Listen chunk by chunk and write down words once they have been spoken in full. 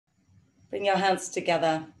Bring your hands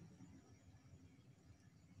together.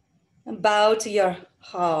 And bow to your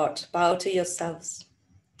heart, bow to yourselves.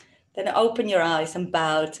 Then open your eyes and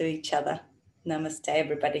bow to each other. Namaste,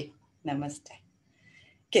 everybody. Namaste.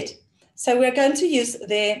 Good. So we're going to use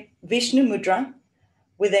the Vishnu Mudra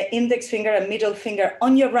with the index finger and middle finger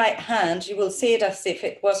on your right hand. You will see it as if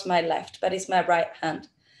it was my left, but it's my right hand.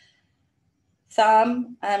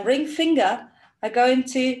 Thumb and ring finger are going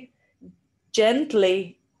to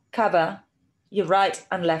gently cover your right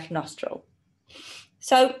and left nostril.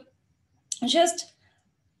 So just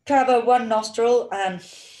cover one nostril and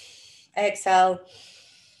exhale,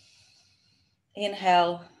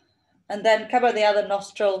 inhale, and then cover the other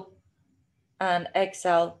nostril and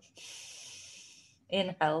exhale,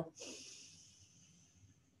 inhale.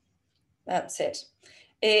 That's it.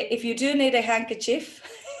 If you do need a handkerchief,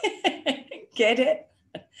 get it.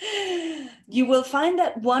 You will find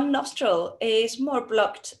that one nostril is more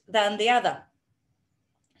blocked than the other.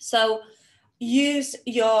 So use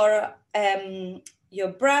your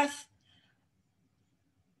breath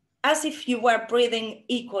as if you were breathing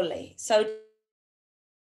equally. So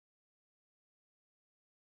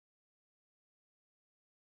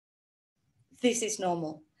this is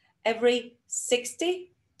normal. Every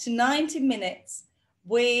 60 to 90 minutes,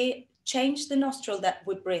 we change the nostril that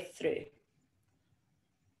we breathe through.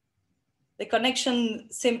 The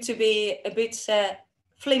connection seemed to be a bit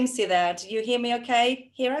flimsy there. Do you hear me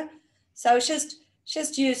okay, Hira? So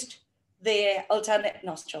just used the alternate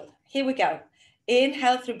nostril. Here we go.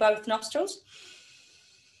 Inhale through both nostrils.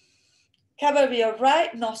 Cover your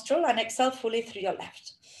right nostril and exhale fully through your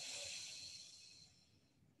left.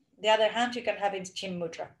 The other hand you can have in Chin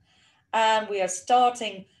Mudra. And we are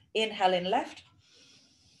starting inhaling left.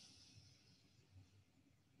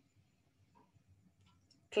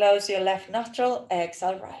 Close your left nostril,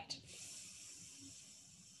 exhale right.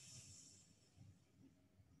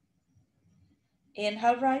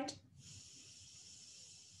 Inhale right.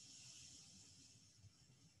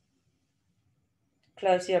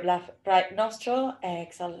 Close your right nostril,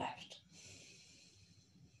 exhale left.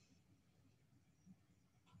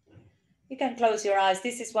 You can close your eyes.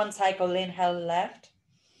 This is one cycle, inhale left.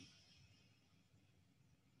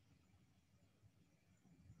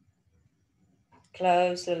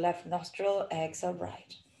 Close the left nostril, exhale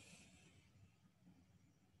right.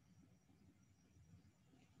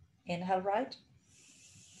 Inhale right.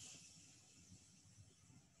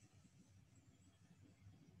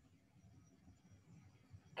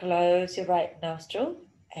 Close your right nostril,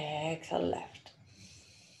 exhale left.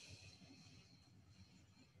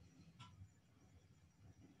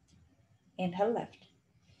 Inhale left.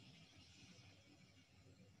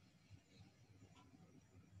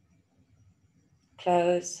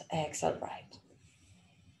 Close, exhale right.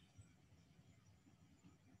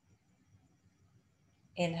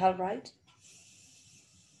 Inhale right.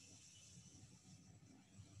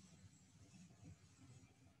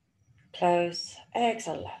 Close,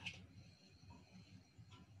 exhale left.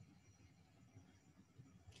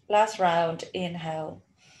 Last round, inhale.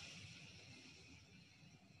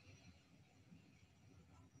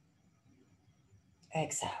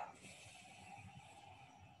 Exhale.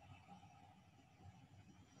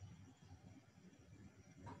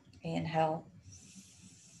 Inhale.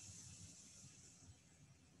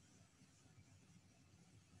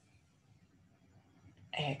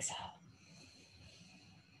 Exhale.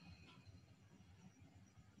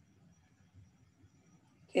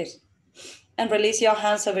 Good. And release your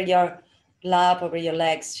hands over your lap, over your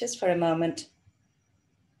legs, just for a moment.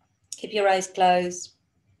 Keep your eyes closed.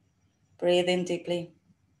 Breathe in deeply.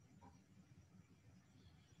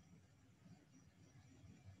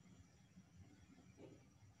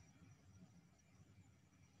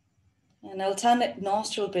 An alternate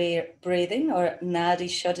nostril breathing, or Nadi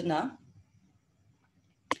shodhana,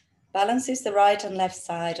 balances the right and left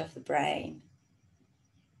side of the brain.